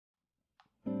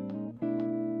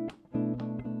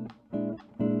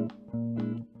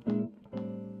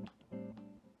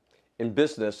In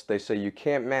business, they say you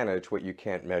can't manage what you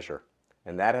can't measure.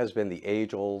 And that has been the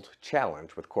age-old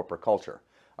challenge with corporate culture,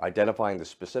 identifying the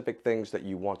specific things that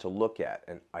you want to look at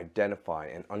and identify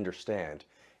and understand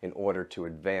in order to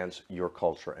advance your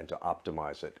culture and to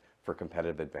optimize it for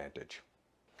competitive advantage.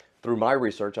 Through my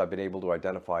research, I've been able to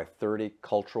identify 30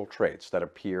 cultural traits that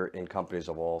appear in companies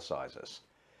of all sizes.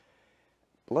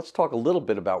 Let's talk a little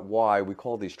bit about why we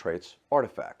call these traits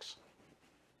artifacts.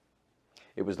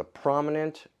 It was the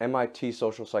prominent MIT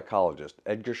social psychologist,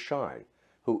 Edgar Schein,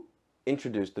 who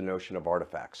introduced the notion of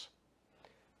artifacts.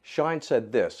 Schein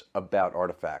said this about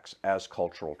artifacts as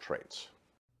cultural traits.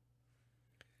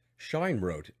 Schein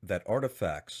wrote that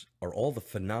artifacts are all the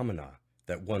phenomena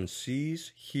that one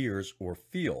sees, hears, or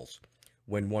feels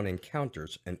when one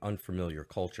encounters an unfamiliar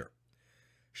culture.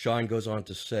 Schein goes on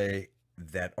to say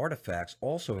that artifacts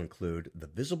also include the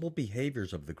visible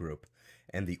behaviors of the group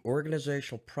and the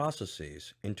organizational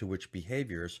processes into which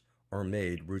behaviors are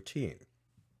made routine.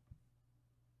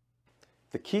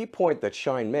 The key point that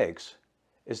Schein makes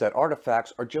is that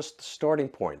artifacts are just the starting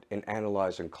point in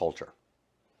analyzing culture.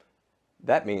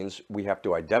 That means we have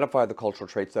to identify the cultural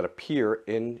traits that appear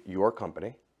in your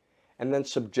company and then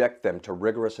subject them to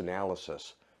rigorous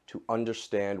analysis to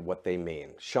understand what they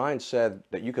mean. Schein said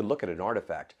that you can look at an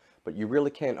artifact, but you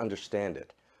really can't understand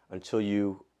it until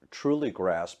you truly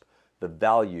grasp the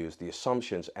values, the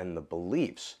assumptions, and the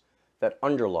beliefs that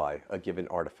underlie a given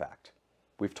artifact.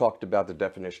 We've talked about the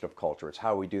definition of culture. It's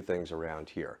how we do things around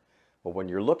here. But when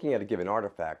you're looking at a given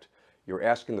artifact, you're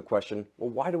asking the question,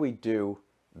 well, why do we do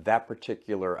that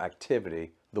particular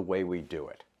activity the way we do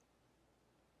it?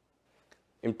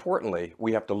 Importantly,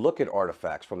 we have to look at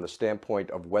artifacts from the standpoint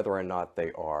of whether or not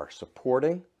they are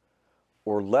supporting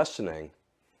or lessening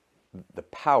the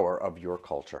power of your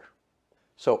culture.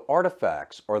 So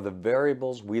artifacts are the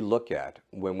variables we look at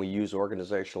when we use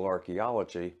organizational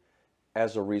archaeology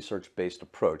as a research-based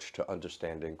approach to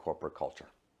understanding corporate culture.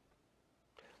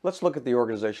 Let's look at the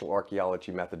organizational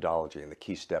archaeology methodology and the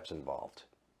key steps involved.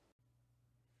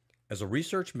 As a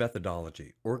research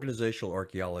methodology, organizational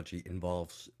archaeology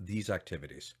involves these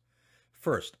activities.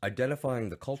 First, identifying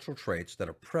the cultural traits that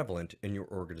are prevalent in your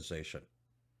organization.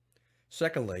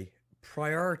 Secondly,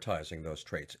 prioritizing those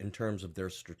traits in terms of their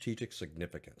strategic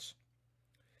significance.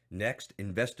 Next,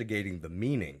 investigating the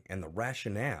meaning and the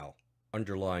rationale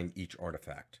underlying each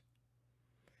artifact.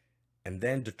 And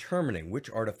then determining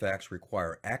which artifacts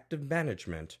require active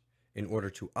management in order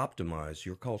to optimize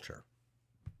your culture.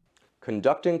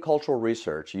 Conducting cultural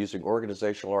research using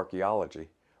organizational archaeology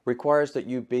requires that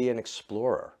you be an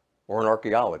explorer or an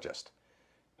archaeologist,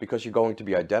 because you're going to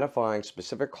be identifying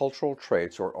specific cultural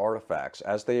traits or artifacts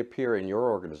as they appear in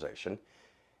your organization,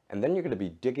 and then you're going to be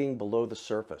digging below the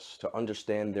surface to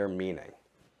understand their meaning.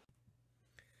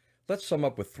 Let's sum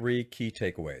up with 3 key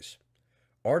takeaways.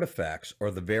 Artifacts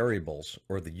are the variables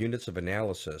or the units of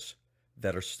analysis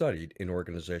that are studied in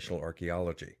organizational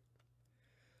archaeology.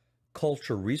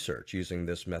 Culture research using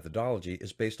this methodology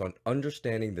is based on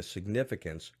understanding the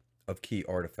significance of key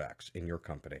artifacts in your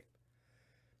company.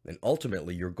 And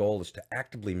ultimately, your goal is to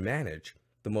actively manage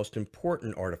the most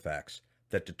important artifacts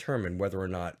that determine whether or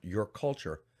not your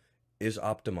culture is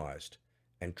optimized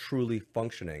and truly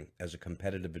functioning as a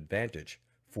competitive advantage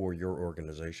for your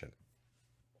organization.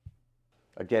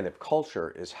 Again, if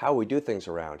culture is how we do things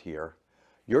around here,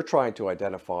 you're trying to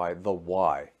identify the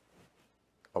why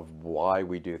of why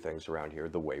we do things around here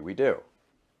the way we do.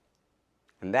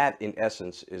 And that, in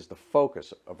essence, is the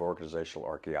focus of organizational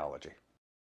archaeology.